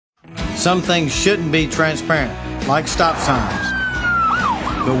some things shouldn't be transparent, like stop signs.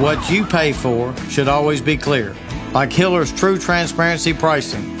 But what you pay for should always be clear, like Hiller's True Transparency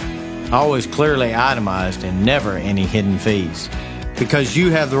Pricing. Always clearly itemized and never any hidden fees. Because you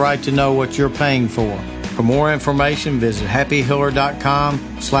have the right to know what you're paying for. For more information, visit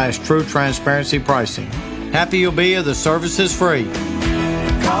happyhiller.com/true transparency pricing. Happy you'll be if the service is free.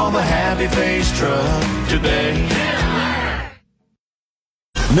 Call the Happy Face Truck today.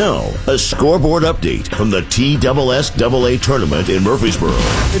 Now, a scoreboard update from the TSSAA tournament in Murfreesboro.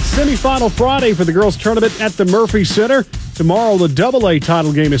 It's semifinal Friday for the girls tournament at the Murphy Center. Tomorrow, the AA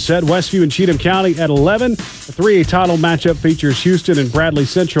title game is set. Westview and Cheatham County at 11. The 3A title matchup features Houston and Bradley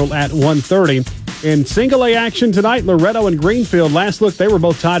Central at 1:30. In single A action tonight, Loretto and Greenfield. Last look, they were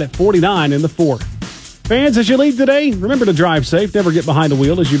both tied at 49 in the fourth. Fans, as you leave today, remember to drive safe. Never get behind the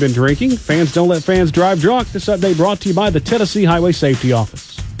wheel as you've been drinking. Fans don't let fans drive drunk. This update brought to you by the Tennessee Highway Safety Office.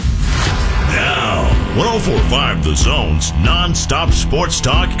 Now, 104.5 The Zone's non-stop sports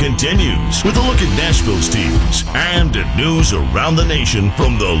talk continues with a look at Nashville's teams and news around the nation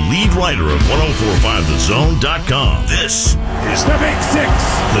from the lead writer of 1045thezone.com. This is The Big Six.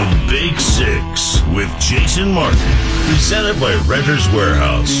 The Big Six with Jason Martin, presented by Renters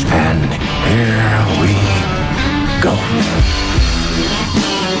Warehouse. And here we go.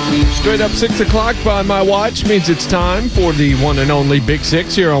 Straight up 6 o'clock by my watch means it's time for the one and only Big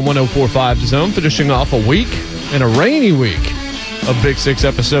Six here on 104.5 The Zone, finishing off a week and a rainy week of Big Six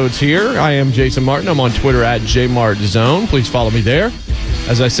episodes here. I am Jason Martin. I'm on Twitter at JMartZone. Please follow me there.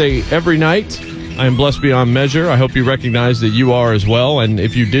 As I say every night, I am blessed beyond measure. I hope you recognize that you are as well. And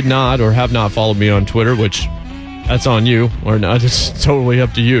if you did not or have not followed me on Twitter, which that's on you or not, it's totally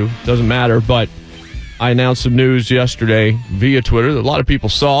up to you. Doesn't matter. But I announced some news yesterday via Twitter that a lot of people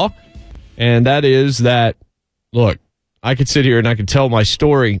saw. And that is that, look, I could sit here and I could tell my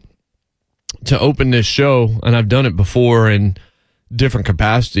story to open this show, and I've done it before in different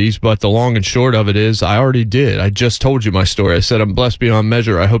capacities, but the long and short of it is I already did. I just told you my story. I said I'm blessed beyond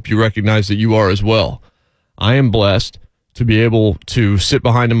measure. I hope you recognize that you are as well. I am blessed to be able to sit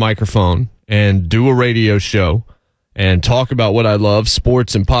behind a microphone and do a radio show and talk about what I love,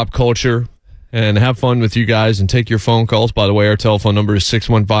 sports and pop culture, and have fun with you guys and take your phone calls. By the way, our telephone number is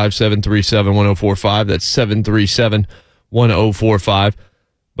 615-737-1045. That's 737-1045.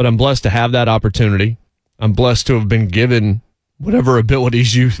 But I'm blessed to have that opportunity. I'm blessed to have been given whatever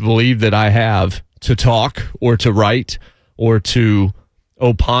abilities you believe that I have to talk or to write or to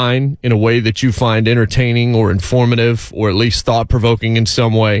opine in a way that you find entertaining or informative or at least thought-provoking in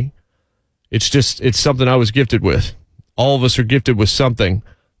some way. It's something I was gifted with. All of us are gifted with something.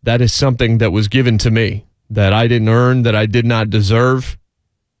 That is something that was given to me, that I didn't earn, that I did not deserve,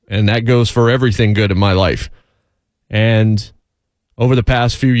 and that goes for everything good in my life. And over the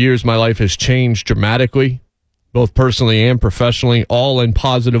past few years, my life has changed dramatically, both personally and professionally, all in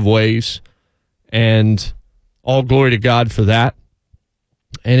positive ways, and all glory to God for that.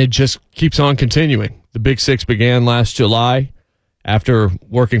 And it just keeps on continuing. The Big Six began last July, after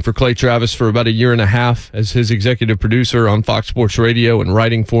working for Clay Travis for about a year and a half as his executive producer on Fox Sports Radio and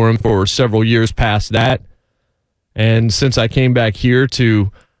writing for him for several years past that. And since I came back here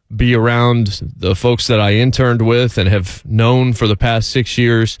to be around the folks that I interned with and have known for the past 6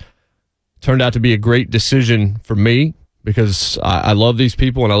 years, turned out to be a great decision for me because I love these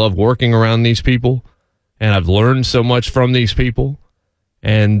people and I love working around these people. And I've learned so much from these people.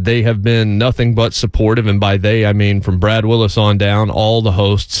 And they have been nothing but supportive. And by they, I mean from Brad Willis on down, all the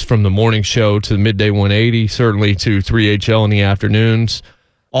hosts from the morning show to the midday 180, certainly to 3HL in the afternoons,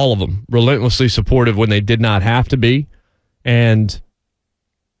 all of them relentlessly supportive when they did not have to be. And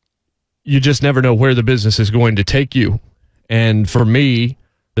you just never know where the business is going to take you. And for me,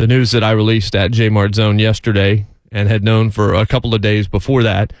 the news that I released at J-Mart Zone yesterday and had known for a couple of days before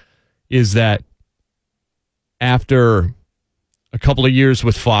that is that after a couple of years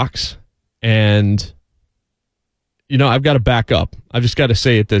with Fox, and, you know, I've got to back up. I've just got to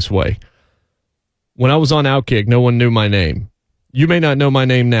say it this way. When I was on Outkick, no one knew my name. You may not know my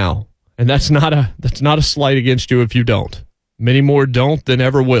name now, and that's not a slight against you if you don't. Many more don't than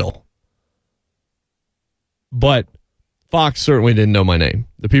ever will. But Fox certainly didn't know my name.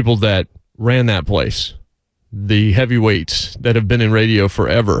 The people that ran that place, the heavyweights that have been in radio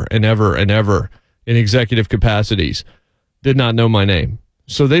forever and ever and ever in executive capacities, did not know my name.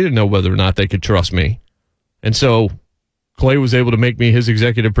 So they didn't know whether or not they could trust me. And so Clay was able to make me his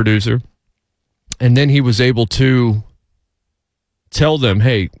executive producer. And then he was able to tell them,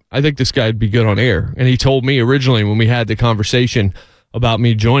 hey, I think this guy would be good on air. And he told me originally when we had the conversation about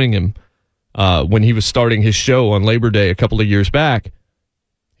me joining him when he was starting his show on Labor Day a couple of years back,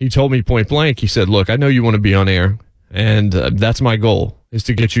 he told me point blank, he said, look, I know you want to be on air, and that's my goal, is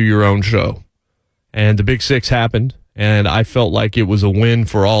to get you your own show. And the Big Six happened, and I felt like it was a win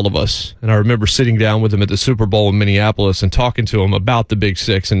for all of us. And I remember sitting down with him at the Super Bowl in Minneapolis and talking to him about the Big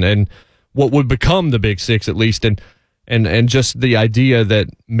Six and what would become the Big Six, at least, and just the idea that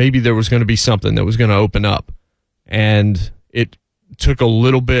maybe there was going to be something that was going to open up. And it took a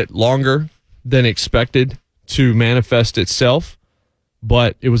little bit longer than expected to manifest itself,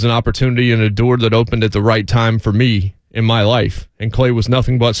 but it was an opportunity and a door that opened at the right time for me in my life. And Clay was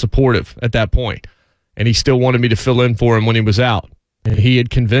nothing but supportive at that point. And he still wanted me to fill in for him when he was out. And he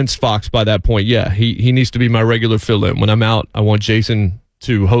had convinced Fox by that point, yeah, he needs to be my regular fill-in. When I'm out, I want Jason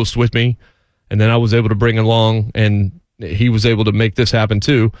to host with me. And then I was able to bring along, and he was able to make this happen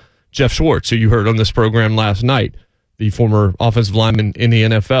too, Jeff Schwartz, who you heard on this program last night, the former offensive lineman in the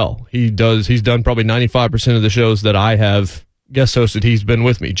NFL. He's done probably 95% of the shows that I have guest hosted. He's been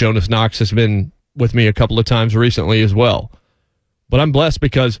with me. Jonas Knox has been with me a couple of times recently as well. But I'm blessed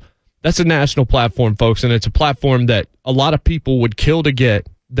because that's a national platform, folks, and it's a platform that a lot of people would kill to get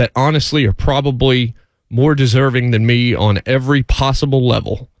that honestly are probably more deserving than me on every possible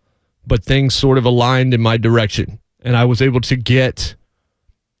level. But things sort of aligned in my direction, and I was able to get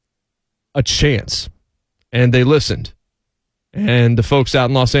a chance, and they listened. And the folks out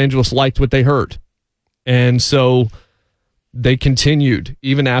in Los Angeles liked what they heard. And so they continued,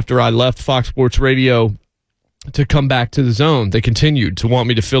 even after I left Fox Sports Radio, to come back to the Zone. They continued to want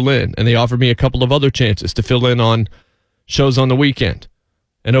me to fill in, and they offered me a couple of other chances to fill in on shows on the weekend.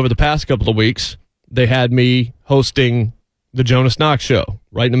 And over the past couple of weeks, they had me hosting the Jonas Knox Show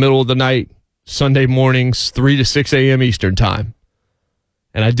right in the middle of the night, Sunday mornings, 3 to 6 a.m. Eastern time.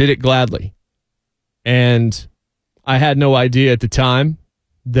 And I did it gladly. And I had no idea at the time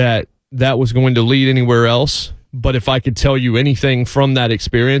that that was going to lead anywhere else. But if I could tell you anything from that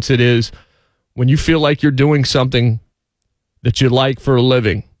experience, it is when you feel like you're doing something that you like for a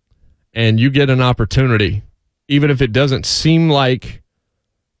living and you get an opportunity, even if it doesn't seem like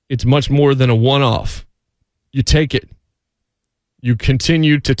it's much more than a one-off, you take it. You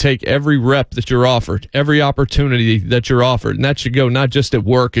continue to take every rep that you're offered, every opportunity that you're offered. And that should go not just at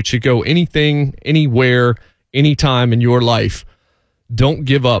work. It should go anything, anywhere, anytime in your life. Don't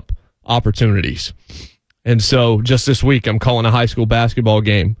give up opportunities. And so just this week, I'm calling a high school basketball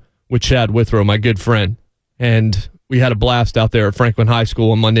game with Chad Withrow, my good friend. And we had a blast out there at Franklin High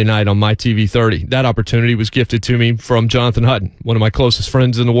School on Monday night on My TV 30. That opportunity was gifted to me from Jonathan Hutton, one of my closest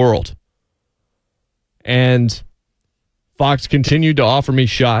friends in the world. And Fox continued to offer me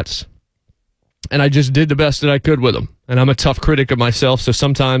shots, and I just did the best that I could with them. And I'm a tough critic of myself, so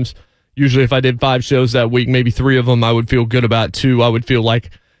sometimes, usually if I did 5 shows that week, maybe 3 of them I would feel good about. 2, I would feel like,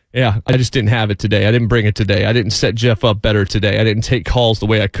 yeah, I just didn't have it today. I didn't bring it today. I didn't set Jeff up better today. I didn't take calls the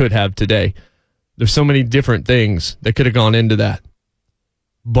way I could have today. There's so many different things that could have gone into that.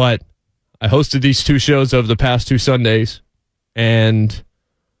 But I hosted these 2 shows over the past 2 Sundays and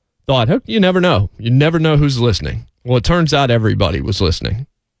thought, you never know. You never know who's listening. Well, it turns out everybody was listening,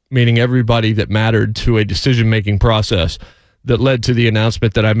 meaning everybody that mattered to a decision-making process that led to the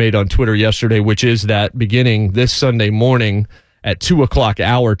announcement that I made on Twitter yesterday, which is that beginning this Sunday morning at 2 o'clock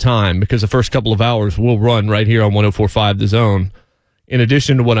our time, because the first couple of hours will run right here on 104.5 The Zone, in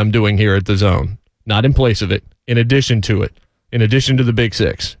addition to what I'm doing here at The Zone, not in place of it, in addition to it, in addition to the Big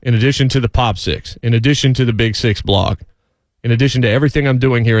Six, in addition to the Pop Six, in addition to the Big Six blog, in addition to everything I'm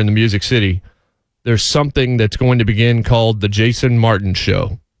doing here in the Music City, there's something that's going to begin called the Jason Martin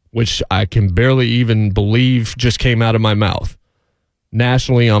Show, which I can barely even believe just came out of my mouth,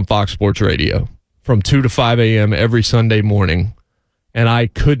 nationally on Fox Sports Radio from 2 to 5 a.m. every Sunday morning. And I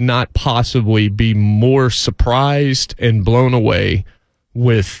could not possibly be more surprised and blown away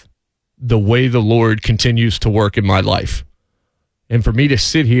with the way the Lord continues to work in my life. And for me to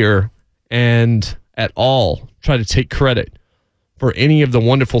sit here and at all try to take credit for any of the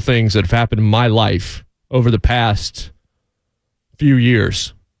wonderful things that have happened in my life over the past few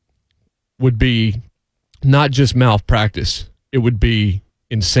years would be not just malpractice. It would be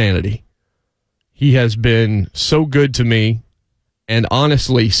insanity. He has been so good to me. And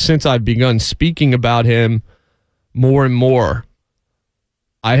honestly, since I've begun speaking about him more and more,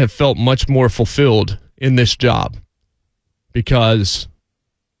 I have felt much more fulfilled in this job because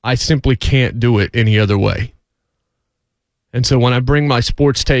I simply can't do it any other way. And so when I bring my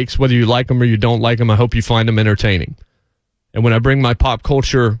sports takes, whether you like them or you don't like them, I hope you find them entertaining. And when I bring my pop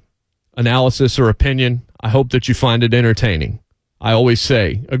culture analysis or opinion, I hope that you find it entertaining. I always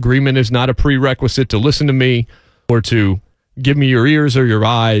say, agreement is not a prerequisite to listen to me or to give me your ears or your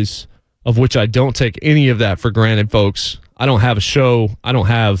eyes, of which I don't take any of that for granted, folks. I don't have a show. I don't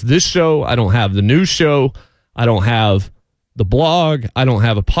have this show. I don't have the news show. I don't have the blog. I don't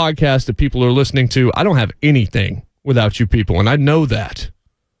have a podcast that people are listening to. I don't have anything without you people, and I know that.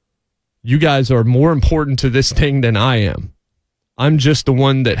 You guys are more important to this thing than I am. I'm just the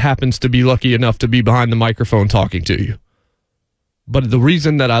one that happens to be lucky enough to be behind the microphone talking to you. But the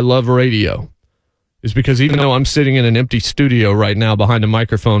reason that I love radio is because even though I'm sitting in an empty studio right now behind a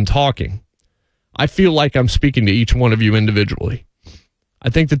microphone talking, I feel like I'm speaking to each one of you individually. I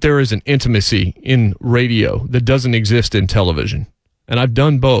think that there is an intimacy in radio that doesn't exist in television. And I've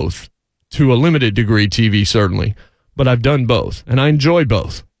done both, to a limited degree, TV certainly, but I've done both, and I enjoy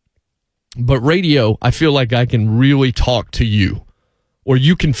both. But radio, I feel like I can really talk to you, or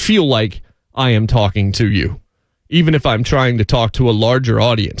you can feel like I am talking to you, even if I'm trying to talk to a larger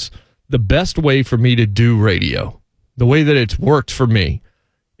audience. The best way for me to do radio, the way that it's worked for me,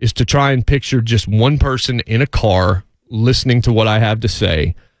 is to try and picture just one person in a car listening to what I have to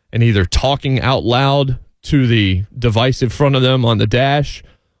say and either talking out loud to the device in front of them on the dash,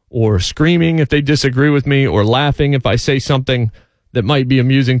 or screaming if they disagree with me, or laughing if I say something that might be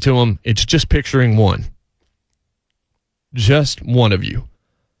amusing to them. It's just picturing one. Just one of you.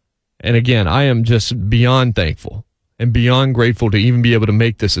 And again, I am just beyond thankful and beyond grateful to even be able to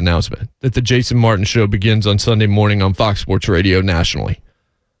make this announcement that the Jason Martin Show begins on Sunday morning on Fox Sports Radio nationally.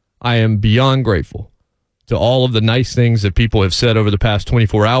 I am beyond grateful to all of the nice things that people have said over the past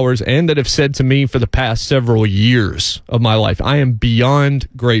 24 hours and that have said to me for the past several years of my life. I am beyond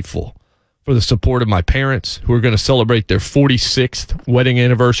grateful for the support of my parents, who are going to celebrate their 46th wedding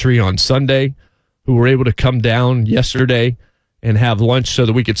anniversary on Sunday, who were able to come down yesterday and have lunch so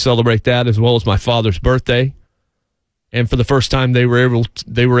that we could celebrate that, as well as my father's birthday. And for the first time, they were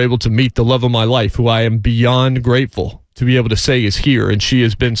able to meet the love of my life, who I am beyond grateful to be able to say is here. And she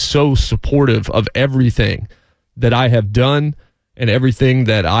has been so supportive of everything that I have done and everything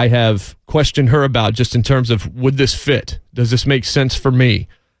that I have questioned her about, just in terms of, would this fit? Does this make sense for me?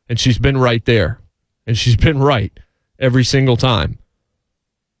 And she's been right there. And she's been right every single time.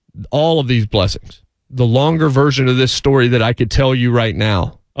 All of these blessings. The longer version of this story that I could tell you right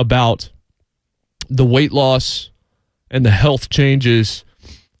now about the weight loss and the health changes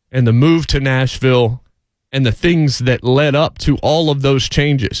and the move to Nashville and the things that led up to all of those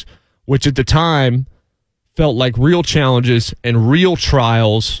changes, which at the time felt like real challenges and real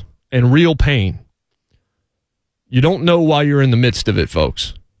trials and real pain. You don't know why you're in the midst of it,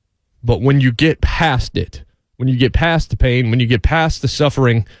 folks. But when you get past it, when you get past the pain, when you get past the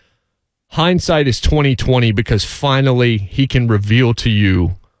suffering, hindsight is 20/20, because finally he can reveal to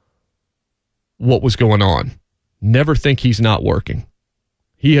you what was going on. Never think he's not working.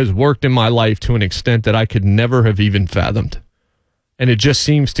 He has worked in my life to an extent that I could never have even fathomed. And it just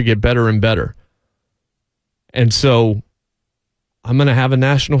seems to get better and better. And so I'm going to have a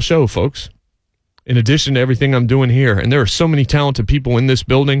national show, folks, in addition to everything I'm doing here. And there are so many talented people in this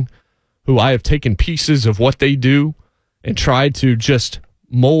building who I have taken pieces of what they do and tried to just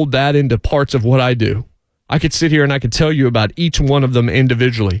mold that into parts of what I do. I could sit here and I could tell you about each one of them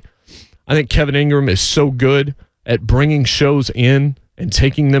individually. I think Kevin Ingram is so good at bringing shows in and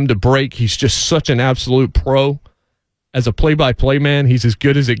taking them to break. He's just such an absolute pro. As a play-by-play man, he's as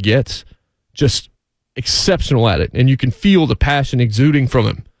good as it gets. Just exceptional at it. And you can feel the passion exuding from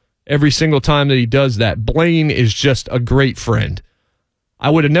him every single time that he does that. Blaine is just a great friend. I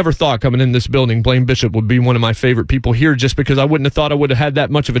would have never thought coming in this building Blaine Bishop would be one of my favorite people here, just because I wouldn't have thought I would have had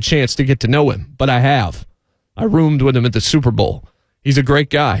that much of a chance to get to know him. But I have. I roomed with him at the Super Bowl. He's a great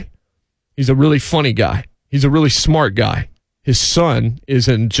guy. He's a really funny guy. He's a really smart guy. His son is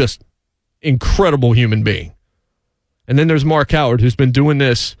an just incredible human being. And then there's Mark Howard, who's been doing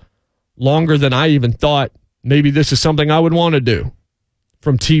this longer than I even thought maybe this is something I would want to do.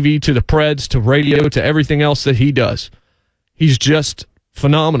 From TV to the Preds to radio to everything else that he does. He's just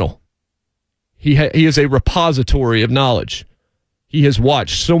phenomenal. He is a repository of knowledge. He has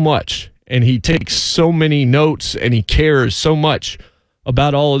watched so much, and he takes so many notes, and he cares so much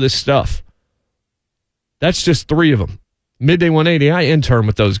about all of this stuff. That's just 3 of them. Midday 180, I intern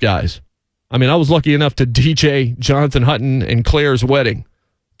with those guys. I mean, I was lucky enough to DJ Jonathan Hutton and Claire's wedding,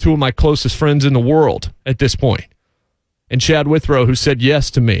 2 of my closest friends in the world at this point. And Chad Withrow, who said yes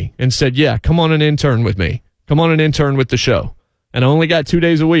to me and said, yeah, come on and intern with me. Come on and intern with the show. And I only got 2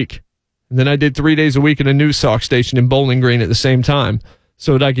 days a week. And then I did 3 days a week at a news talk station in Bowling Green at the same time,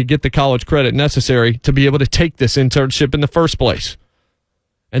 so that I could get the college credit necessary to be able to take this internship in the first place.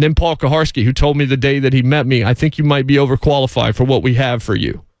 And then Paul Kaharski, who told me the day that he met me, I think you might be overqualified for what we have for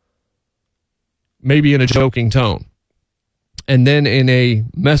you. Maybe in a joking tone. And then in a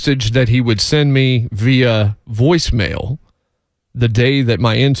message that he would send me via voicemail, the day that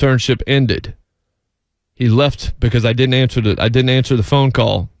my internship ended. He left because I didn't answer the phone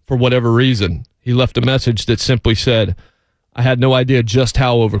call for whatever reason. He left a message that simply said, I had no idea just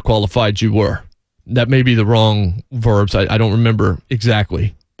how overqualified you were. That may be the wrong verbs. I don't remember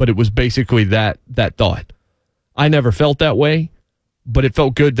exactly, but it was basically that thought. I never felt that way, but it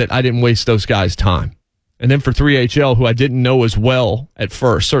felt good that I didn't waste those guys' time. And then for 3HL, who I didn't know as well at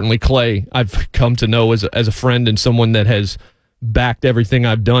first, certainly Clay, I've come to know as a friend and someone that has backed everything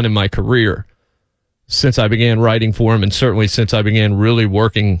I've done in my career since I began writing for him, and certainly since I began really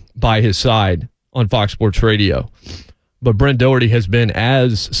working by his side on Fox Sports Radio. But Brent Doherty has been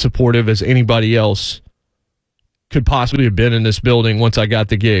as supportive as anybody else could possibly have been in this building once I got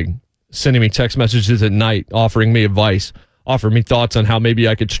the gig, sending me text messages at night, offering me advice, offering me thoughts on how maybe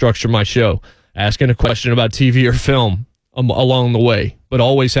I could structure my show, asking a question about TV or film along the way, but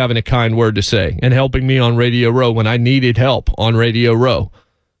always having a kind word to say, and helping me on Radio Row when I needed help on Radio Row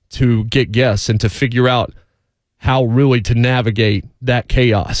to get guests and to figure out how really to navigate that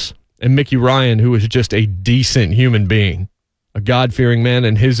chaos. And Mickey Ryan, who is just a decent human being, a God-fearing man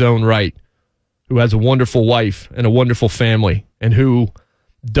in his own right, who has a wonderful wife and a wonderful family, and who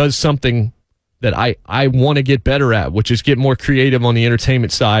does something that I want to get better at, which is get more creative on the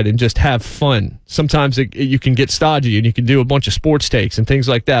entertainment side and just have fun. Sometimes you can get stodgy and you can do a bunch of sports takes and things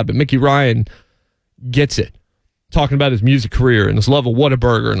like that, but Mickey Ryan gets it. Talking about his music career and his love of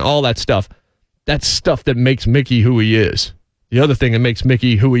Whataburger and all that stuff. That's stuff that makes Mickey who he is. The other thing that makes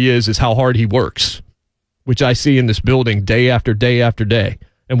Mickey who he is how hard he works, which I see in this building day after day after day,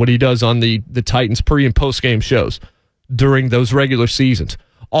 and what he does on the Titans pre- and post-game shows during those regular seasons.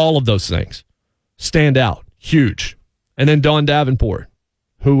 All of those things stand out, huge. And then Don Davenport,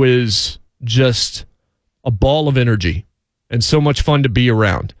 who is just a ball of energy and so much fun to be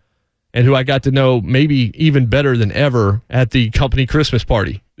around, and who I got to know maybe even better than ever at the company Christmas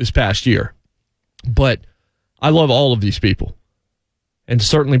party this past year. But I love all of these people. And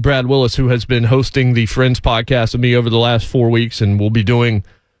certainly Brad Willis, who has been hosting the Friends podcast with me over the last 4 weeks, and we'll be doing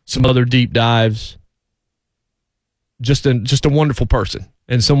some other deep dives. Just a wonderful person,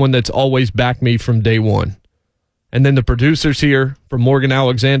 and someone that's always backed me from day one. And then the producers here, from Morgan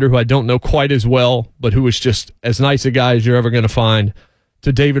Alexander, who I don't know quite as well, but who is just as nice a guy as you're ever going to find,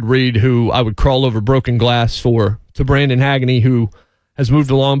 to David Reed, who I would crawl over broken glass for, to Brandon Hagney, who has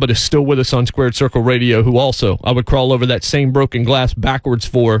moved along but is still with us on Squared Circle Radio, who also I would crawl over that same broken glass backwards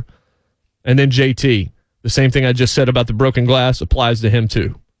for, and then JT. The same thing I just said about the broken glass applies to him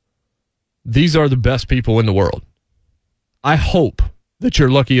too. These are the best people in the world. I hope that you're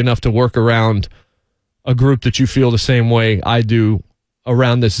lucky enough to work around a group that you feel the same way I do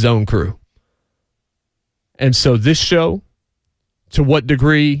around this Zone crew. And so this show, to what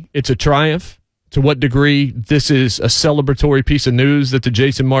degree it's a triumph, to what degree this is a celebratory piece of news that the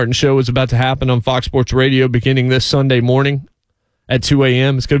Jason Martin Show is about to happen on Fox Sports Radio beginning this Sunday morning at 2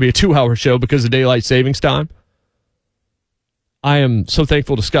 a.m. It's going to be a 2-hour show because of daylight savings time. I am so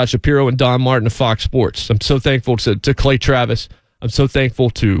thankful to Scott Shapiro and Don Martin of Fox Sports. I'm so thankful to Clay Travis. I'm so thankful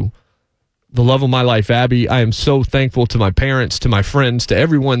to the love of my life, Abby. I am so thankful to my parents, to my friends, to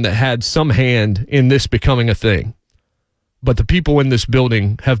everyone that had some hand in this becoming a thing. But the people in this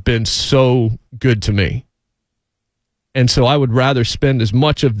building have been so good to me. And so I would rather spend as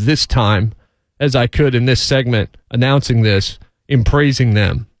much of this time as I could in this segment announcing this, in praising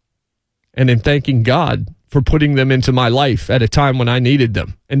them, and in thanking God for putting them into my life at a time when I needed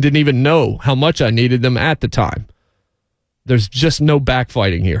them and didn't even know how much I needed them at the time. There's just no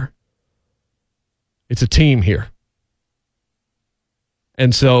backfighting here. It's a team here.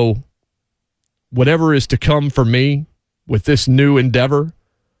 And so whatever is to come for me with this new endeavor,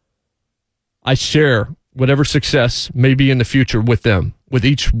 I share whatever success may be in the future with them, with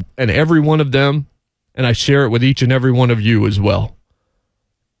each and every one of them, and I share it with each and every one of you as well.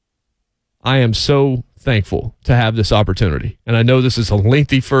 I am so thankful to have this opportunity, and I know this is a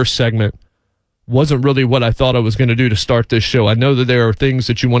lengthy first segment. Wasn't really what I thought I was going to do to start this show. I know that there are things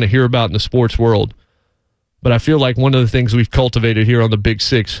that you want to hear about in the sports world, but I feel like one of the things we've cultivated here on the Big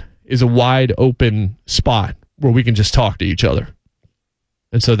Six is a wide open spot where we can just talk to each other.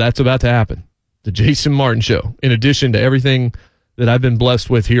 And so that's about to happen. The Jason Martin Show, in addition to everything that I've been blessed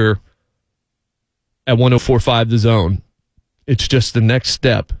with here at 104.5 The Zone, it's just the next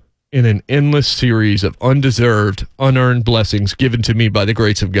step in an endless series of undeserved, unearned blessings given to me by the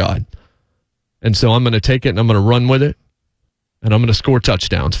grace of God. And so I'm going to take it and I'm going to run with it, and I'm going to score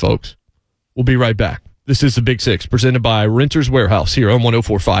touchdowns, folks. We'll be right back. This is the Big Six, presented by Renters Warehouse here on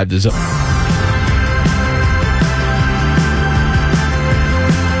 104.5 The Zone.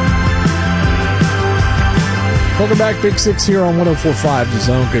 Welcome back, Big Six here on 104.5 The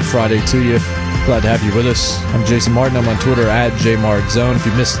Zone. Good Friday to you. Glad to have you with us. I'm Jason Martin. I'm on Twitter at JMartZone. If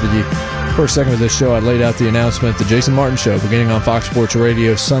you missed the first segment of this show, I laid out the announcement, The Jason Martin Show, beginning on Fox Sports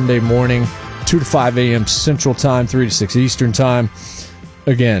Radio Sunday morning, 2 to 5 a.m. Central Time, 3 to 6 Eastern Time.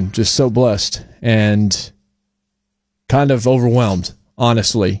 Again, just so blessed and kind of overwhelmed,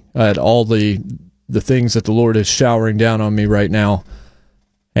 honestly, at all the things that the Lord is showering down on me right now.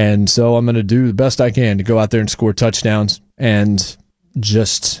 And so I'm going to do the best I can to go out there and score touchdowns and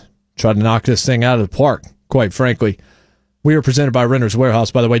just try to knock this thing out of the park, quite frankly. We are presented by Renters Warehouse,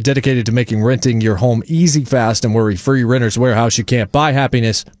 by the way, dedicated to making renting your home easy, fast, and worry-free. Renters Warehouse, you can't buy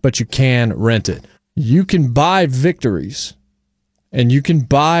happiness, but you can rent it. You can buy victories, and you can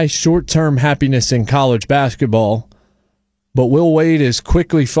buy short-term happiness in college basketball, but Will Wade is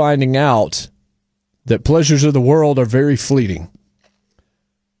quickly finding out that pleasures of the world are very fleeting.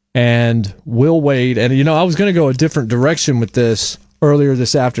 And Will Wade, and I was going to go a different direction with this earlier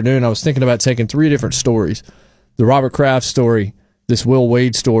this afternoon. I was thinking about taking 3 different stories: the Robert Kraft story, this Will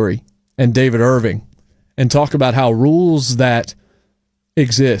Wade story, and David Irving, and talk about how rules that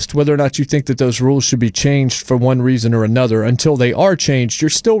exist, whether or not you think that those rules should be changed for one reason or another, until they are changed, you're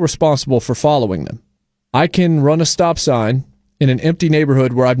still responsible for following them. I can run a stop sign in an empty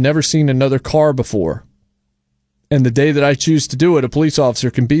neighborhood where I've never seen another car before, and the day that I choose to do it, a police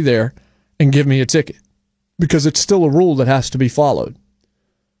officer can be there and give me a ticket, because it's still a rule that has to be followed.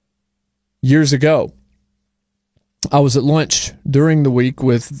 Years ago, I was at lunch during the week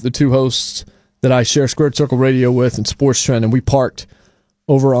with the 2 hosts that I share Squared Circle Radio with and Sports Trend, and we parked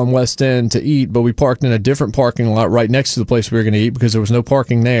over on West End to eat, but we parked in a different parking lot right next to the place we were going to eat because there was no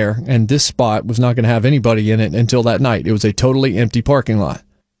parking there, and this spot was not going to have anybody in it until that night. It was a totally empty parking lot.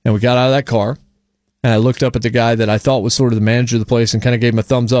 And we got out of that car, and I looked up at the guy that I thought was sort of the manager of the place and kind of gave him a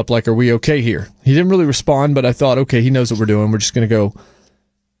thumbs up, like, are we okay here? He didn't really respond, but I thought, okay, he knows what we're doing. We're just going to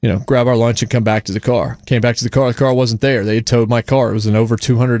go, grab our lunch and come back to the car. Came back to the car wasn't there. They had towed my car. It was an over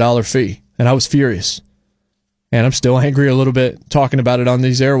 $200 fee, and I was furious. And I'm still angry a little bit talking about it on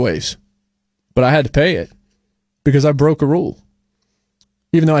these airwaves. But I had to pay it because I broke a rule.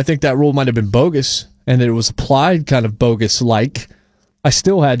 Even though I think that rule might have been bogus and that it was applied kind of bogus-like, I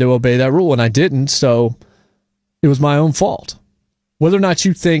still had to obey that rule, and I didn't, so it was my own fault. Whether or not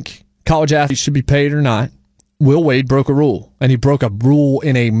you think college athletes should be paid or not, Will Wade broke a rule, and he broke a rule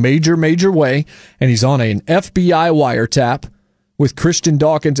in a major, major way, and he's on an FBI wiretap with Christian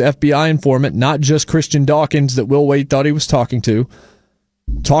Dawkins, FBI informant, not just Christian Dawkins that Will Wade thought he was talking to,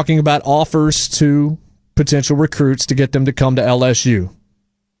 talking about offers to potential recruits to get them to come to LSU.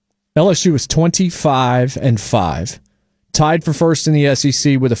 LSU is 25-5. Tied for first in the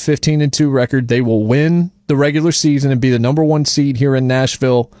SEC with a 15-2 record. They will win the regular season and be the number 1 seed here in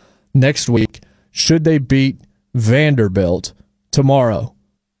Nashville next week, should they beat Vanderbilt tomorrow.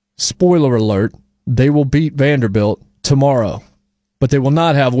 Spoiler alert, they will beat Vanderbilt tomorrow, but they will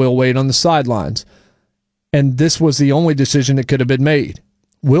not have Will Wade on the sidelines. And this was the only decision that could have been made.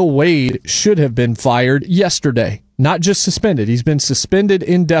 Will Wade should have been fired yesterday, not just suspended. He's been suspended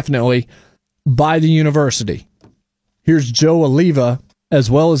indefinitely by the university. Here's Joe Oliva, as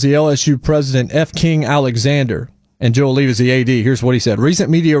well as the LSU president, F. King Alexander. And Joe Oliva is the AD. Here's what he said.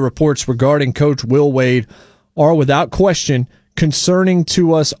 Recent media reports regarding Coach Will Wade are without question concerning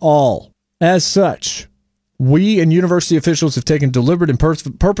to us all. As such, we and university officials have taken deliberate and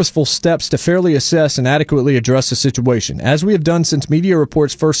purposeful steps to fairly assess and adequately address the situation. As we have done since media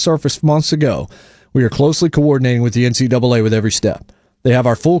reports first surfaced months ago, we are closely coordinating with the NCAA with every step. They have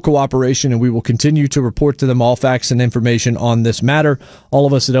our full cooperation, and we will continue to report to them all facts and information on this matter. All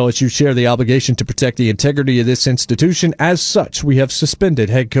of us at LSU share the obligation to protect the integrity of this institution. As such, we have suspended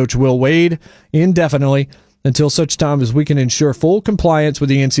head coach Will Wade indefinitely until such time as we can ensure full compliance with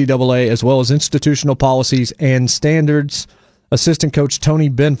the NCAA as well as institutional policies and standards. Assistant coach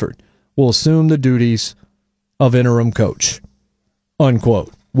Tony Benford will assume the duties of interim coach.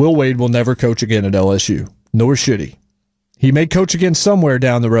 Unquote. Will Wade will never coach again at LSU, nor should he. He may coach again somewhere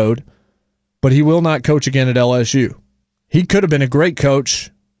down the road, but he will not coach again at LSU. He could have been a great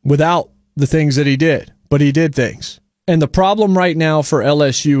coach without the things that he did, but he did things. And the problem right now for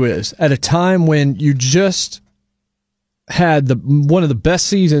LSU is, at a time when you just had one of the best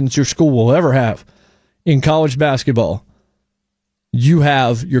seasons your school will ever have in college basketball, you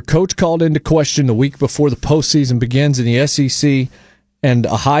have your coach called into question the week before the postseason begins in the SEC and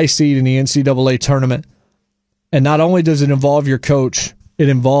a high seed in the NCAA tournament. And not only does it involve your coach, it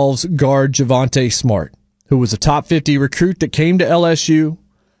involves guard Javonte Smart, who was a top 50 recruit that came to LSU,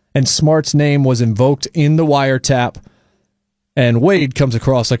 and Smart's name was invoked in the wiretap. And Wade comes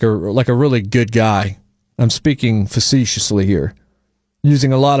across like a really good guy. I'm speaking facetiously here,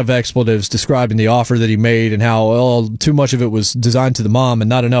 using a lot of expletives describing the offer that he made and how too much of it was designed to the mom and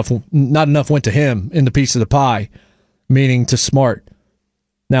not enough went to him in the piece of the pie, meaning to Smart.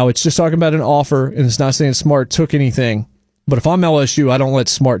 Now, it's just talking about an offer, and it's not saying Smart took anything. But if I'm LSU, I don't let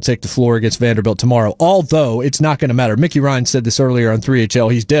Smart take the floor against Vanderbilt tomorrow, although it's not going to matter. Mickey Ryan said this earlier on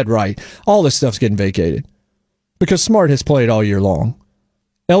 3HL. He's dead right. All this stuff's getting vacated because Smart has played all year long.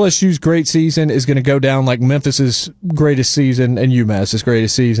 LSU's great season is going to go down like Memphis's greatest season and UMass's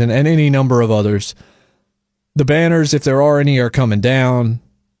greatest season and any number of others. The banners, if there are any, are coming down.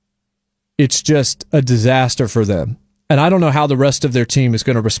 It's just a disaster for them. And I don't know how the rest of their team is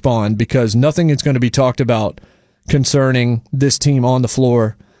going to respond because nothing is going to be talked about concerning this team on the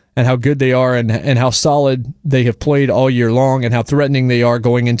floor and how good they are and how solid they have played all year long and how threatening they are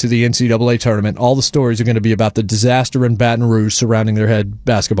going into the NCAA tournament. All the stories are going to be about the disaster in Baton Rouge surrounding their head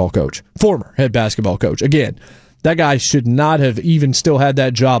basketball coach, former head basketball coach. Again, that guy should not have even still had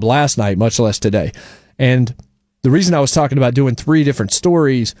that job last night, much less today. And the reason I was talking about doing 3 different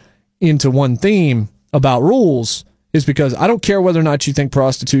stories into one theme about rules is because I don't care whether or not you think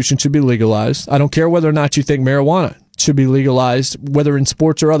prostitution should be legalized. I don't care whether or not you think marijuana should be legalized, whether in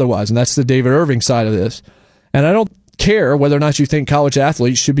sports or otherwise, and that's the David Irving side of this. And I don't care whether or not you think college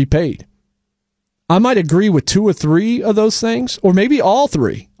athletes should be paid. I might agree with 2 or 3 of those things, or maybe all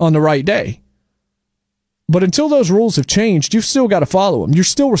 3 on the right day. But until those rules have changed, you've still got to follow them. You're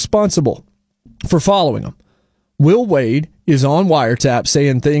still responsible for following them. Will Wade is on wiretap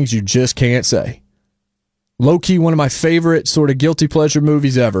saying things you just can't say. Low-key, one of my favorite sort of guilty pleasure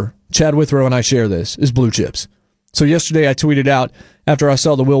movies ever, Chad Withrow and I share this, is Blue Chips. So yesterday I tweeted out, after I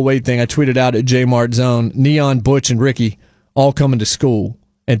saw the Will Wade thing, I tweeted out at J-Mart Zone, Neon, Butch, and Ricky all coming to school,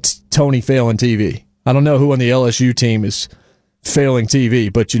 and Tony failing TV. I don't know who on the LSU team is failing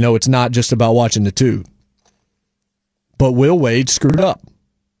TV, but you know it's not just about watching the tube. But Will Wade screwed up,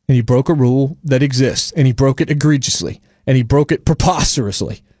 and he broke a rule that exists, and he broke it egregiously, and he broke it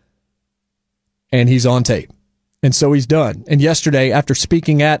preposterously. And he's on tape. And so he's done. And yesterday, after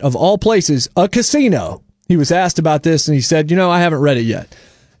speaking at, of all places, a casino, he was asked about this, and he said, I haven't read it yet.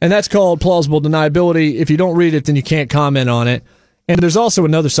 And that's called plausible deniability. If you don't read it, then you can't comment on it. And there's also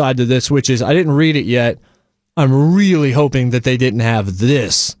another side to this, which is I didn't read it yet. I'm really hoping that they didn't have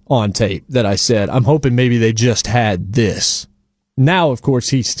this on tape that I said. I'm hoping maybe they just had this. Now, of course,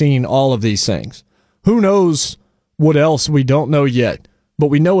 he's seen all of these things. Who knows what else we don't know yet? But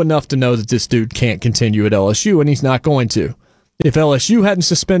we know enough to know that this dude can't continue at LSU, and he's not going to. If LSU hadn't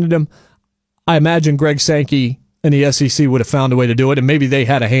suspended him, I imagine Greg Sankey and the SEC would have found a way to do it, and maybe they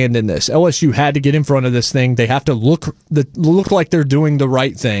had a hand in this. LSU had to get in front of this thing. They have to look like they're doing the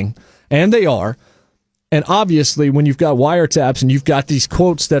right thing, and they are. And obviously, when you've got wiretaps and you've got these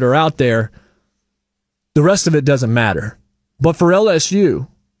quotes that are out there, the rest of it doesn't matter. But for LSU,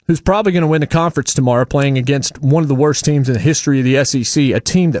 who's probably going to win the conference tomorrow, playing against one of the worst teams in the history of the SEC, a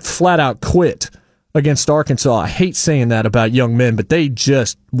team that flat out quit against Arkansas. I hate saying that about young men, but they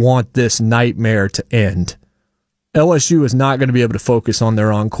just want this nightmare to end. LSU is not going to be able to focus on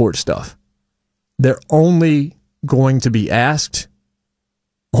their on-court stuff. They're only going to be asked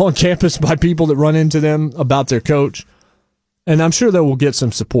on campus by people that run into them about their coach, and I'm sure they will get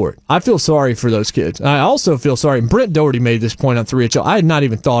some support. I feel sorry for those kids. I also feel sorry, and Brent Doherty made this point on 3HL. I had not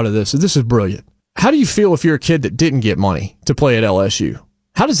even thought of this, so this is brilliant. How do you feel if you're a kid that didn't get money to play at LSU?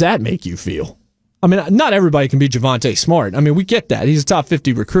 How does that make you feel? I mean, not everybody can be Javonte Smart. I mean, we get that. He's a top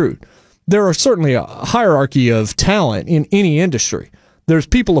 50 recruit. There are certainly a hierarchy of talent in any industry. There's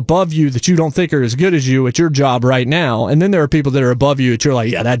people above you that you don't think are as good as you at your job right now, and then there are people that are above you that you're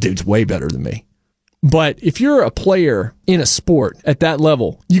like, yeah, that dude's way better than me. But if you're a player in a sport at that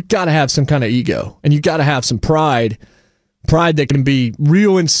level, you got to have some kind of ego, and you got to have some pride that can be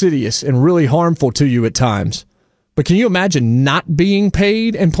real insidious and really harmful to you at times. But can you imagine not being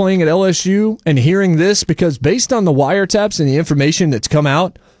paid and playing at LSU and hearing this? Because based on the wiretaps and the information that's come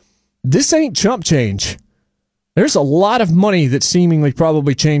out, this ain't chump change. There's a lot of money that seemingly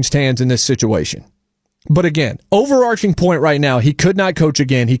probably changed hands in this situation. But again, overarching point right now, he could not coach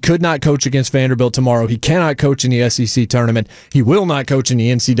again. He could not coach against Vanderbilt tomorrow. He cannot coach in the SEC tournament. He will not coach in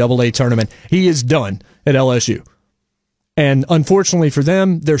the NCAA tournament. He is done at LSU. And unfortunately for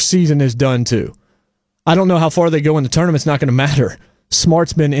them, their season is done too. I don't know how far they go in the tournament. It's not going to matter.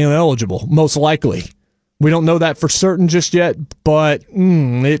 Smart's been ineligible, most likely. We don't know that for certain just yet, but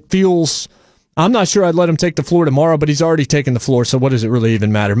it feels... I'm not sure I'd let him take the floor tomorrow, but he's already taken the floor, so what does it really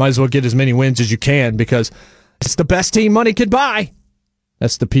even matter? Might as well get as many wins as you can because it's the best team money could buy.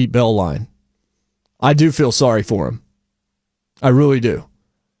 That's the Pete Bell line. I do feel sorry for him. I really do.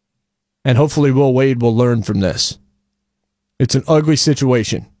 And hopefully Will Wade will learn from this. It's an ugly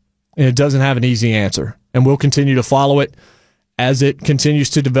situation, and it doesn't have an easy answer. And we'll continue to follow it as it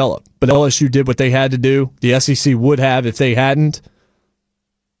continues to develop. But LSU did what they had to do. The SEC would have if they hadn't.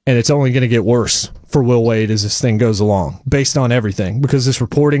 And it's only going to get worse for Will Wade as this thing goes along, based on everything, because this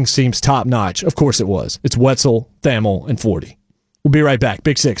reporting seems top-notch. Of course it was. It's Wetzel, Thamel, and 40. We'll be right back.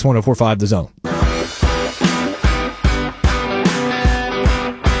 Big 6, 104.5 The Zone.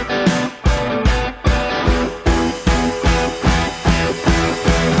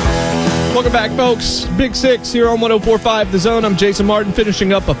 Welcome back, folks. Big 6 here on 104.5 The Zone. I'm Jason Martin,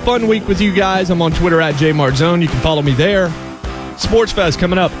 finishing up a fun week with you guys. I'm on Twitter at JMartZone. You can follow me there. Sports Fest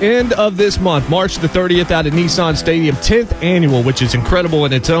coming up end of this month, March the 30th out at Nissan Stadium, 10th annual, which is incredible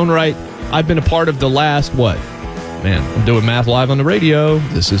in its own right. I've been a part of the last, I'm doing math live on the radio.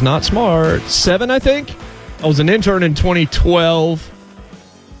 This is not smart. 7, I think. I was an intern in 2012.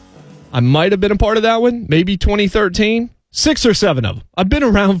 I might have been a part of that one, maybe 2013. 6 or 7 of them. I've been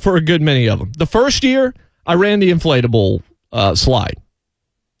around for a good many of them. The first year, I ran the inflatable slide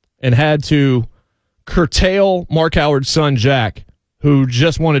and had to curtail Mark Howard's son, Jack, who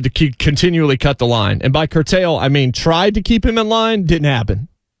just wanted to continually cut the line. And by curtail, I mean tried to keep him in line. Didn't happen.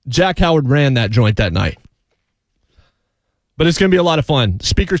 Jack Howard ran that joint that night. But it's going to be a lot of fun.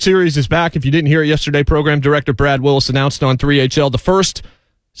 Speaker Series is back. If you didn't hear it yesterday, Program Director Brad Willis announced on 3HL the first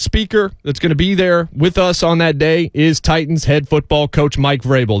speaker that's going to be there with us on that day is Titans head football coach Mike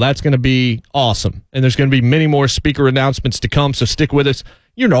Vrabel. That's going to be awesome. And there's going to be many more speaker announcements to come, so stick with us.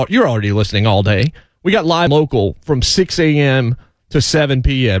 You're already listening all day. We got live local from 6 a.m. to 7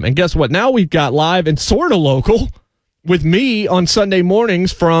 p.m. And guess what? Now we've got live and sort of local with me on Sunday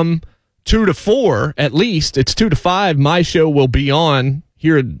mornings from 2 to 4 at least. It's 2 to 5. My show will be on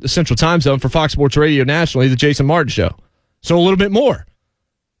here in the Central Time Zone for Fox Sports Radio nationally, the Jason Martin Show. So a little bit more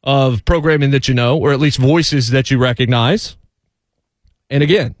of programming that you know, or at least voices that you recognize. And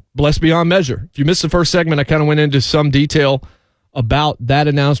again, blessed beyond measure. If you missed the first segment, I kind of went into some detail about that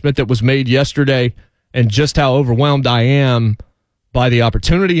announcement that was made yesterday and just how overwhelmed I am by the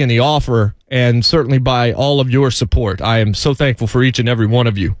opportunity and the offer, and certainly by all of your support. I am so thankful for each and every one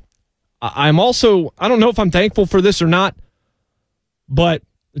of you. I'm also, I don't know if I'm thankful for this or not, but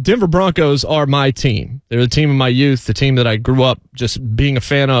the Denver Broncos are my team. They're the team of my youth, the team that I grew up just being a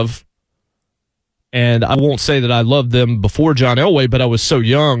fan of. And I won't say that I loved them before John Elway, but I was so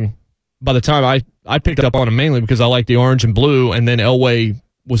young by the time I picked up on them mainly because I liked the orange and blue, and then Elway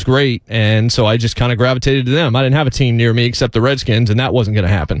was great, and so I just kind of gravitated to them. I didn't have a team near me except the Redskins, and that wasn't going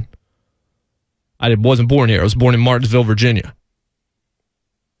to happen. I wasn't born here. I was born in Martinsville, Virginia,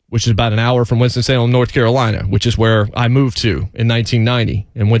 which is about an hour from Winston-Salem, North Carolina, which is where I moved to in 1990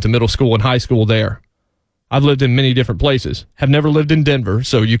 and went to middle school and high school there. I've lived in many different places. Have never lived in Denver,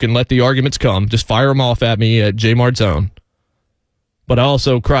 so you can let the arguments come. Just fire them off at me at JMartZone. But I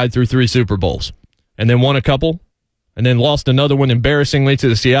also cried through 3 Super Bowls and then won a couple and then lost another one embarrassingly to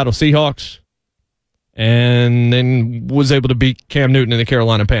the Seattle Seahawks and then was able to beat Cam Newton and the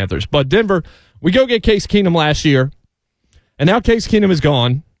Carolina Panthers. But Denver, we go get Case Keenum last year, and now Case Keenum is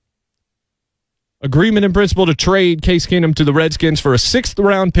gone. Agreement in principle to trade Case Keenum to the Redskins for a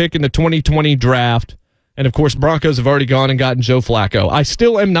 6th-round pick in the 2020 draft. And, of course, Broncos have already gone and gotten Joe Flacco. I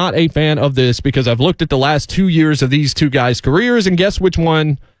still am not a fan of this because I've looked at the last 2 years of these two guys' careers, and guess which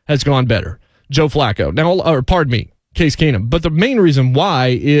one has gone better? Joe Flacco. Now, or pardon me, Case Keenum. But the main reason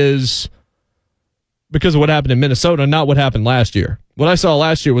why is because of what happened in Minnesota, not what happened last year. What I saw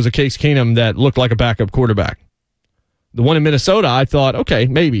last year was a Case Keenum that looked like a backup quarterback. The one in Minnesota, I thought, okay,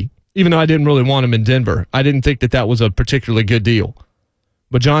 maybe. Even though I didn't really want him in Denver. I didn't think that was a particularly good deal.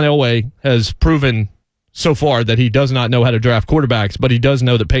 But John Elway has proven so far that he does not know how to draft quarterbacks, but he does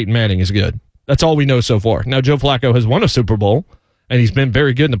know that Peyton Manning is good. That's all we know so far. Now, Joe Flacco has won a Super Bowl, and he's been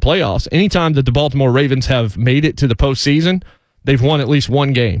very good in the playoffs. Anytime that the Baltimore Ravens have made it to the postseason, they've won at least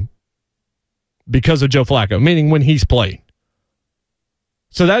one game because of Joe Flacco, meaning when he's played.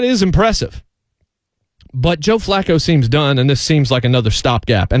 So that is impressive. But Joe Flacco seems done, and this seems like another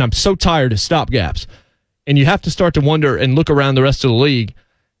stopgap. And I'm so tired of stopgaps. And you have to start to wonder and look around the rest of the league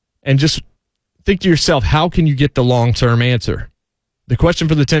and just think to yourself, how can you get the long-term answer? The question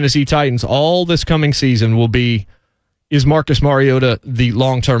for the Tennessee Titans all this coming season will be, is Marcus Mariota the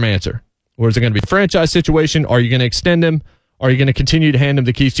long-term answer? Or is it going to be a franchise situation? Are you going to extend him? Are you going to continue to hand him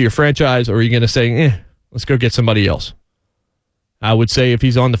the keys to your franchise? Or are you going to say, let's go get somebody else? I would say if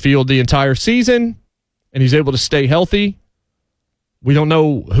he's on the field the entire season and he's able to stay healthy, we don't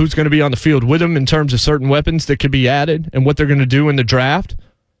know who's going to be on the field with him in terms of certain weapons that could be added and what they're going to do in the draft.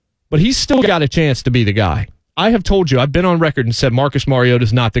 But he's still got a chance to be the guy. I have told you, I've been on record and said Marcus Mariota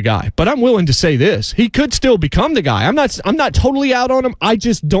is not the guy. But I'm willing to say this. He could still become the guy. I'm not totally out on him. I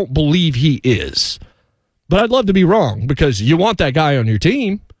just don't believe he is. But I'd love to be wrong because you want that guy on your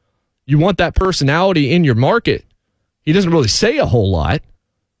team. You want that personality in your market. He doesn't really say a whole lot,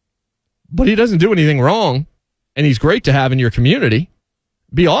 but he doesn't do anything wrong, and he's great to have in your community.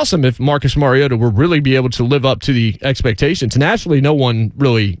 Be awesome if Marcus Mariota would really be able to live up to the expectations. Nationally, no one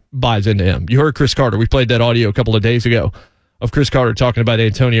really buys into him. You heard Chris Carter. We played that audio a couple of days ago of Chris Carter talking about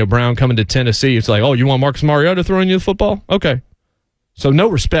Antonio Brown coming to Tennessee. It's like, oh, you want Marcus Mariota throwing you the football? Okay. So no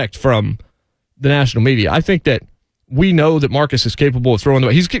respect from the national media. I think that we know that Marcus is capable of throwing the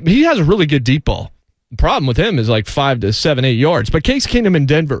ball. He has a really good deep ball. The problem with him is like 5 to 7, 8 yards. But Case Keenum in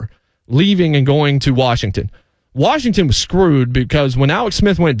Denver, leaving and going to Washington. Washington was screwed because when Alex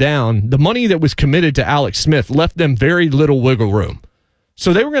Smith went down, the money that was committed to Alex Smith left them very little wiggle room.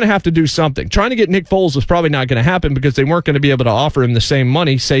 So they were going to have to do something. Trying to get Nick Foles was probably not going to happen because they weren't going to be able to offer him the same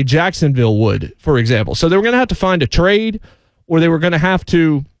money, say Jacksonville would, for example. So they were going to have to find a trade, or they were going to have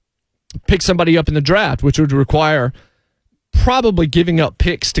to pick somebody up in the draft, which would require probably giving up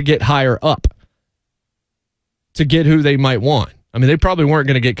picks to get higher up, to get who they might want. I mean, they probably weren't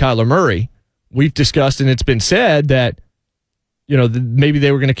going to get Kyler Murray. We've discussed, and it's been said that, maybe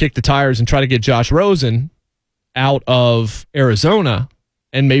they were going to kick the tires and try to get Josh Rosen out of Arizona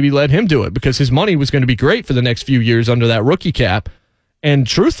and maybe let him do it because his money was going to be great for the next few years under that rookie cap. And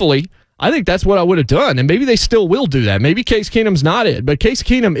truthfully, I think that's what I would have done. And maybe they still will do that. Maybe Case Keenum's not it. But Case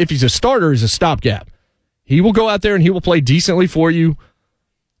Keenum, if he's a starter, is a stopgap. He will go out there and he will play decently for you.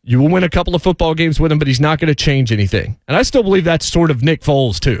 You will win a couple of football games with him, but he's not going to change anything. And I still believe that's sort of Nick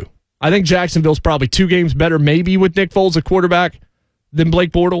Foles, too. I think Jacksonville's probably 2 games better, maybe with Nick Foles at quarterback, than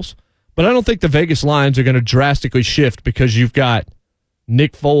Blake Bortles. But I don't think the Vegas lines are going to drastically shift because you've got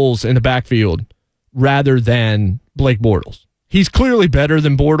Nick Foles in the backfield rather than Blake Bortles. He's clearly better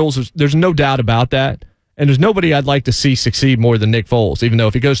than Bortles. There's no doubt about that. And there's nobody I'd like to see succeed more than Nick Foles, even though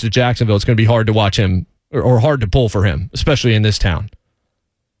if he goes to Jacksonville, it's going to be hard to watch him or hard to pull for him, especially in this town.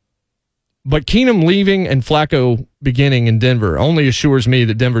 But Keenum leaving and Flacco beginning in Denver only assures me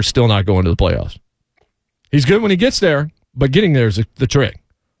that Denver's still not going to the playoffs. He's good when he gets there, but getting there is the trick.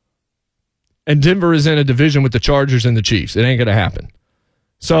 And Denver is in a division with the Chargers and the Chiefs. It ain't going to happen.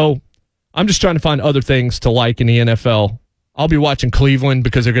 So I'm just trying to find other things to like in the NFL. I'll be watching Cleveland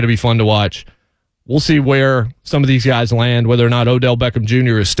because they're going to be fun to watch. We'll see where some of these guys land, whether or not Odell Beckham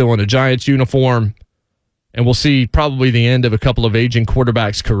Jr. is still in a Giants uniform. And we'll see probably the end of a couple of aging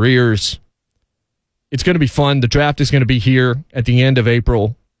quarterbacks' careers. It's going to be fun. The draft is going to be here at the end of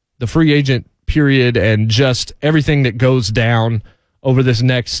April. The free agent period and just everything that goes down over this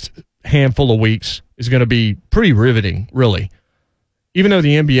next handful of weeks is going to be pretty riveting, really. Even though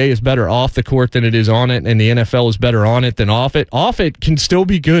the NBA is better off the court than it is on it, and the NFL is better on it than off it can still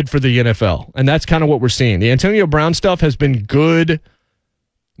be good for the NFL. And that's kind of what we're seeing. The Antonio Brown stuff has been good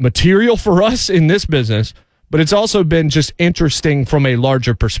material for us in this business, but it's also been just interesting from a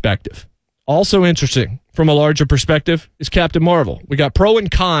larger perspective. Also interesting from a larger perspective is Captain Marvel. We got pro and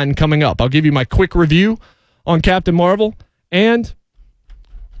con coming up. I'll give you my quick review on Captain Marvel, and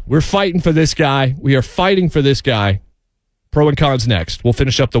we're fighting for this guy. We are fighting for this guy. Pro and cons next. We'll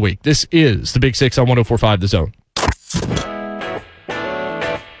finish up the week. This is the Big Six on 104.5 The Zone.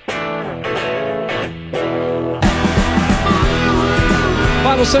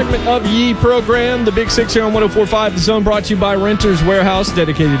 Final segment of Ye program, the Big Six here on 104.5 The Zone, brought to you by Renters Warehouse,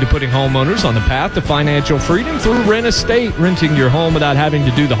 dedicated to putting homeowners on the path to financial freedom through Rent Estate, renting your home without having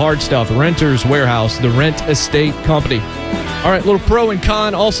to do the hard stuff. Renters Warehouse, the Rent Estate company. All right, little pro and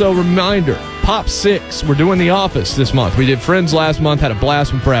con. Also, reminder, Pop 6, we're doing The Office this month. We did Friends last month, had a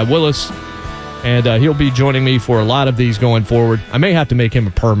blast with Brad Willis, and he'll be joining me for a lot of these going forward. I may have to make him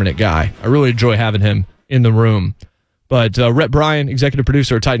a permanent guy. I really enjoy having him in the room. But Rhett Bryan, executive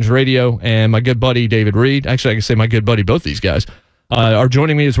producer of Titans Radio, and my good buddy David Reed, actually I can say my good buddy, both these guys, are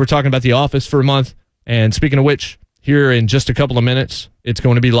joining me as we're talking about The Office for a month. And speaking of which, here in just a couple of minutes, it's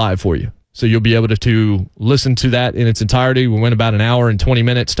going to be live for you. So you'll be able to listen to that in its entirety. We went about an hour and 20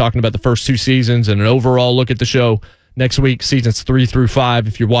 minutes talking about the first 2 seasons and an overall look at the show. Next week, seasons 3 through 5,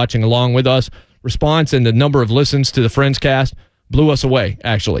 if you're watching along with us. Response and the number of listens to the Friends cast blew us away,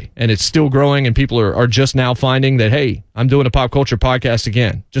 actually. And it's still growing, and people are just now finding that, hey, I'm doing a pop culture podcast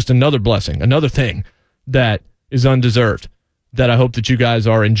again. Just another blessing, another thing that is undeserved that I hope that you guys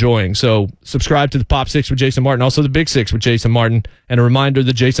are enjoying. So subscribe to the Pop 6 with Jason Martin, also the Big 6 with Jason Martin. And a reminder,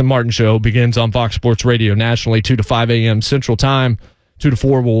 the Jason Martin Show begins on Fox Sports Radio nationally, 2 to 5 a.m. Central Time. 2 to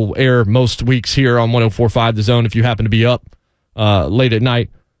 4 will air most weeks here on 104.5 The Zone if you happen to be up late at night.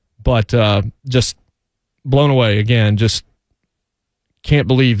 But just blown away again. Just can't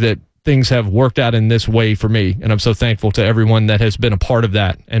believe that things have worked out in this way for me. And I'm so thankful to everyone that has been a part of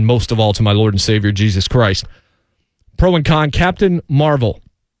that. And most of all to my Lord and Savior, Jesus Christ. Pro and con, Captain Marvel.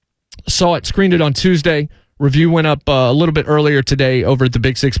 Saw it, screened it on Tuesday. Review went up a little bit earlier today over at the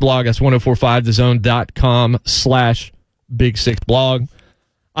Big Six blog. That's 1045thezone.com/Big Six blog.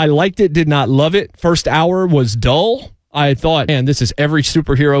 I liked it, did not love it. First hour was dull. I thought, man, this is every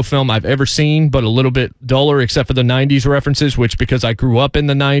superhero film I've ever seen, but a little bit duller, except for the 90s references, which because I grew up in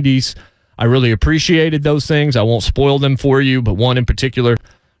the 90s, I really appreciated those things. I won't spoil them for you, but one in particular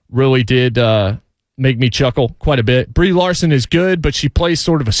really did make me chuckle quite a bit. Brie Larson is good, but she plays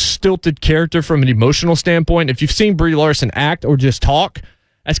sort of a stilted character from an emotional standpoint. If you've seen Brie Larson act or just talk,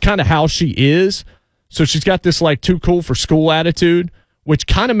 that's kind of how she is. So she's got this like too cool for school attitude, which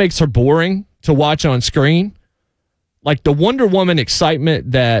kind of makes her boring to watch on screen. Like the Wonder Woman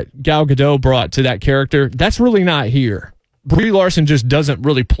excitement that Gal Gadot brought to that character, that's really not here. Brie Larson just doesn't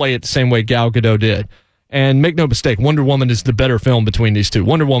really play it the same way Gal Gadot did. And make no mistake, Wonder Woman is the better film between these two.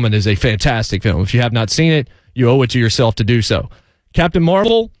 Wonder Woman is a fantastic film. If you have not seen it, you owe it to yourself to do so. Captain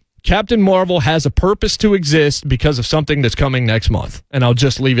Marvel has a purpose to exist because of something that's coming next month. And I'll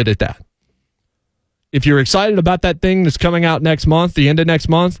just leave it at that. If you're excited about that thing that's coming out next month, the end of next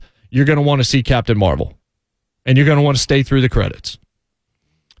month, you're going to want to see Captain Marvel. And you're going to want to stay through the credits.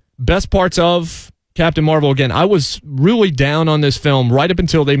 Best parts of Captain Marvel, again, I was really down on this film right up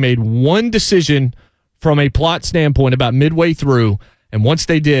until they made one decision from a plot standpoint about midway through. And once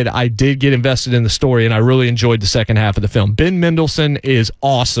they did, I did get invested in the story, and I really enjoyed the second half of the film. Ben Mendelsohn is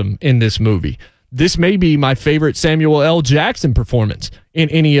awesome in this movie. This may be my favorite Samuel L. Jackson performance in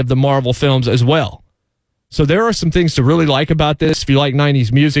any of the Marvel films as well. So there are some things to really like about this. If you like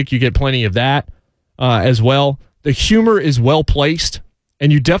 90s music, you get plenty of that. As well. The humor is well placed,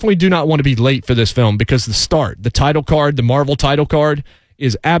 and you definitely do not want to be late for this film because the title card, the Marvel title card,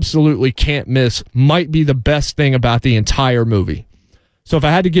 is absolutely can't miss, might be the best thing about the entire movie. So if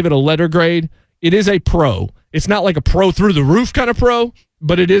I had to give it a letter grade, it is a pro. It's not like a pro through the roof kind of pro,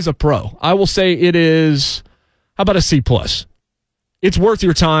 but it is a pro. I will say it is, how about a C+? It's worth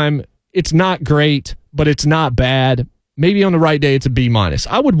your time. It's not great, but it's not bad. Maybe on the right day, it's a B-.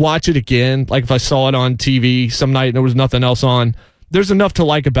 I would watch it again, like if I saw it on TV some night and there was nothing else on. There's enough to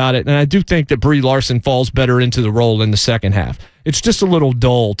like about it, and I do think that Brie Larson falls better into the role in the second half. It's just a little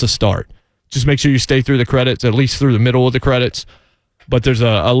dull to start. Just make sure you stay through the credits, at least through the middle of the credits. But there's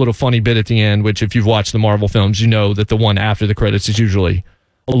a little funny bit at the end, which if you've watched the Marvel films, you know that the one after the credits is usually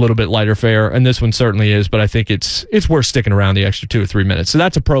a little bit lighter fare, and this one certainly is, but I think it's worth sticking around the extra 2 or 3 minutes. So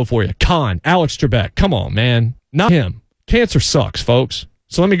that's a pro for you. Con, Alex Trebek. Come on, man. Not him. Cancer sucks, folks.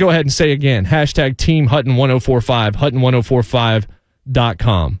 So let me go ahead and say again, hashtag Team Hutton 1045,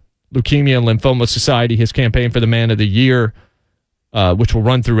 Hutton1045.com. Leukemia and Lymphoma Society, his campaign for the Man of the Year, which will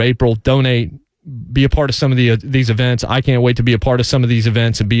run through April. Donate, be a part of some of these events. I can't wait to be a part of some of these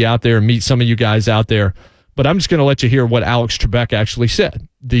events and be out there and meet some of you guys out there. But I'm just going to let you hear what Alex Trebek actually said.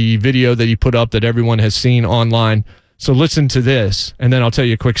 The video that he put up that everyone has seen online. So listen to this, and then I'll tell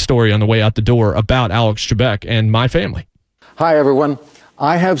you a quick story on the way out the door about Alex Trebek and my family. Hi, everyone.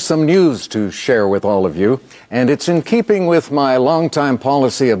 I have some news to share with all of you, and it's in keeping with my longtime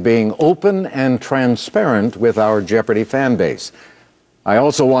policy of being open and transparent with our Jeopardy fan base. I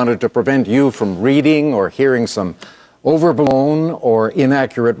also wanted to prevent you from reading or hearing some overblown or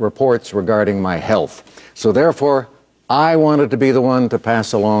inaccurate reports regarding my health. So therefore, I wanted to be the one to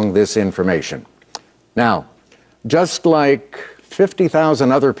pass along this information. Now, just like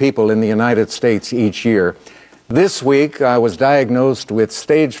 50,000 other people in the United States each year, this week I was diagnosed with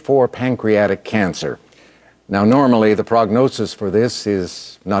stage 4 pancreatic cancer. Now, normally the prognosis for this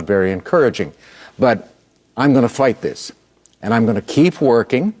is not very encouraging, but I'm going to fight this, and I'm going to keep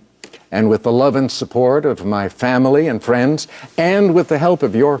working, and with the love and support of my family and friends, and with the help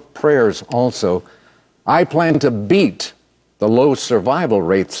of your prayers also, I plan to beat the low survival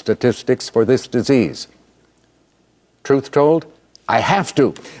rate statistics for this disease. Truth told, I have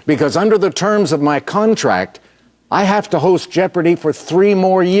to, because under the terms of my contract, I have to host Jeopardy for 3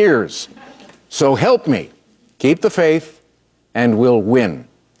 more years. So help me. Keep the faith, and we'll win.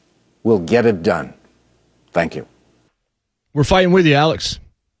 We'll get it done. Thank you. We're fighting with you, Alex.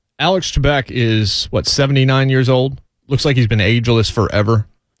 Alex Trebek is, 79 years old? Looks like he's been ageless forever.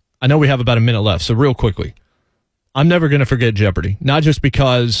 I know we have about a minute left, so real quickly. I'm never going to forget Jeopardy. Not just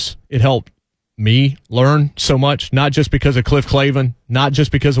because it helped me learn so much, not just because of Cliff Clavin, not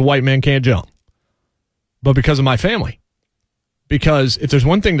just because of White Man Can't Jump, but because of my family. Because if there's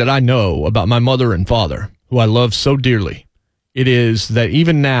one thing that I know about my mother and father, who I love so dearly, it is that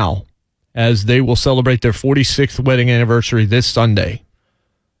even now, as they will celebrate their 46th wedding anniversary this Sunday.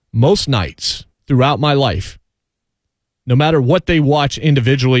 Most nights throughout my life, no matter what they watch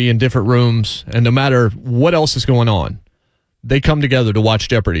individually in different rooms and no matter what else is going on, they come together to watch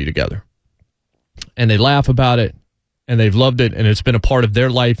Jeopardy together. And they laugh about it, and they've loved it, and it's been a part of their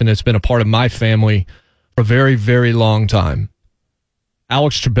life, and it's been a part of my family for a very, very long time.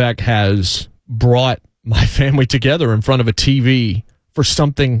 Alex Trebek has brought my family together in front of a TV for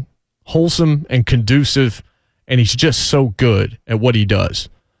something wholesome and conducive, and he's just so good at what he does.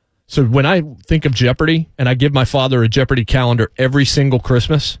 So when I think of Jeopardy, and I give my father a Jeopardy calendar every single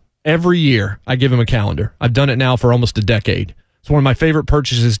Christmas, every year I give him a calendar. I've done it now for almost a decade. It's one of my favorite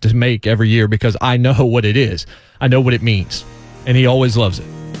purchases to make every year because I know what it is. I know what it means, and he always loves it.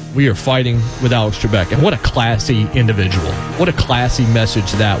 We are fighting with Alex Trebek, and what a classy individual. What a classy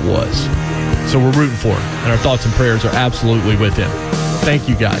message that was. So we're rooting for him, and our thoughts and prayers are absolutely with him. Thank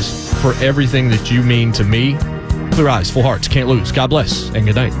you guys for everything that you mean to me. Clear eyes, full hearts, can't lose. God bless, and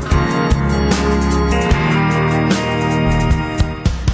good night.